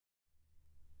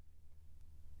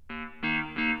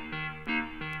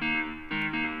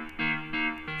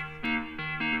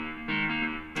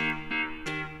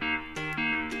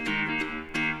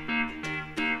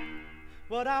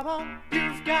what I want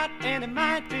you've got, and it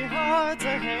might be hard to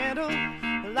handle,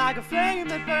 like a flame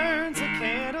that burns a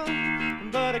candle,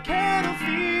 but a candle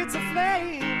feeds a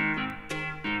flame.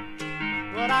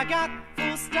 What I got,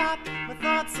 full stop, my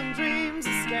thoughts and dreams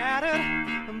are scattered,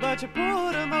 but you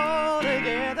put them all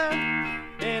together,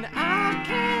 and I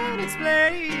can't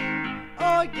explain.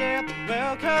 Oh yeah,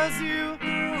 well, 'cause you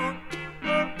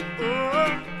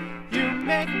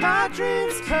make my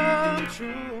dreams come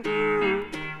true.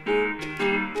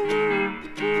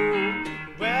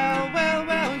 Well,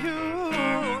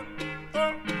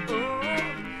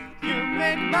 you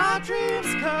make my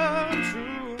dreams come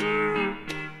true.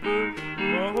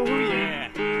 Oh yeah.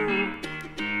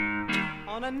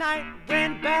 On a night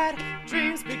when bad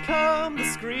dreams become the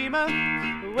screamer,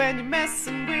 when you're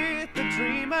messing with the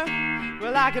dreamer,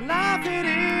 well, I can laugh it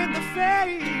in the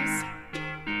face,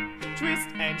 twist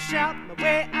and shout my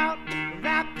way out,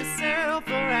 wrap yourself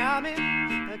around me,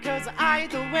 'cause I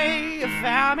ain't the way you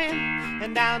found me,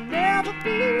 and I'll never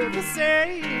be the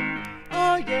same.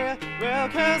 Oh yeah, well,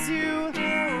 'cause you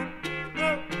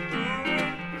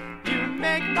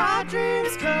make my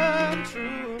dreams come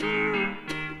true.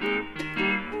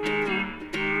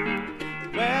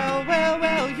 Well,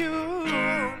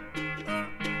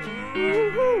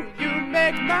 you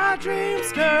make my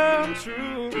dreams come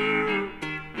true.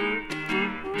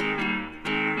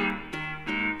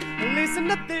 Listen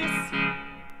to this.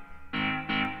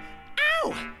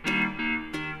 Ow!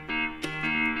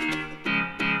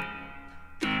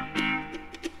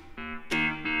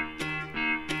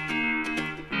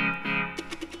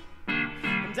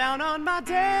 I'm down on my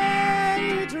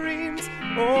daydreams.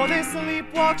 Oh, this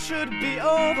sleepwalk should be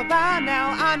over by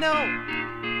now, I know.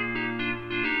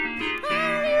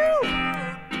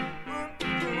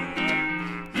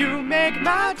 You make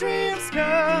my dreams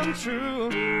come true.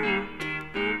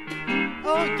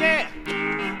 Oh yeah,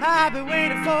 I've been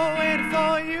waiting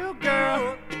for you,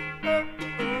 girl.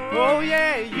 Oh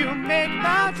yeah, you make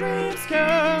my dreams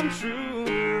come true.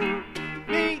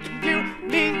 Me,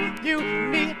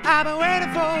 I've been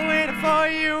waiting for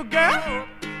you, girl.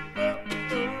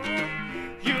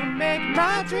 You make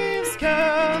my dreams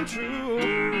come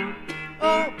true.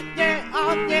 Oh yeah,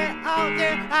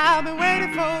 I've been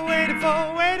waiting for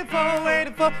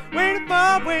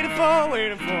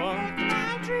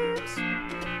my dreams.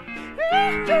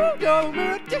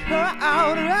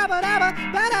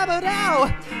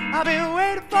 I've been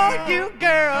waiting for you,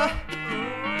 girl.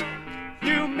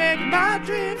 You make my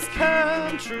dreams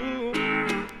come true.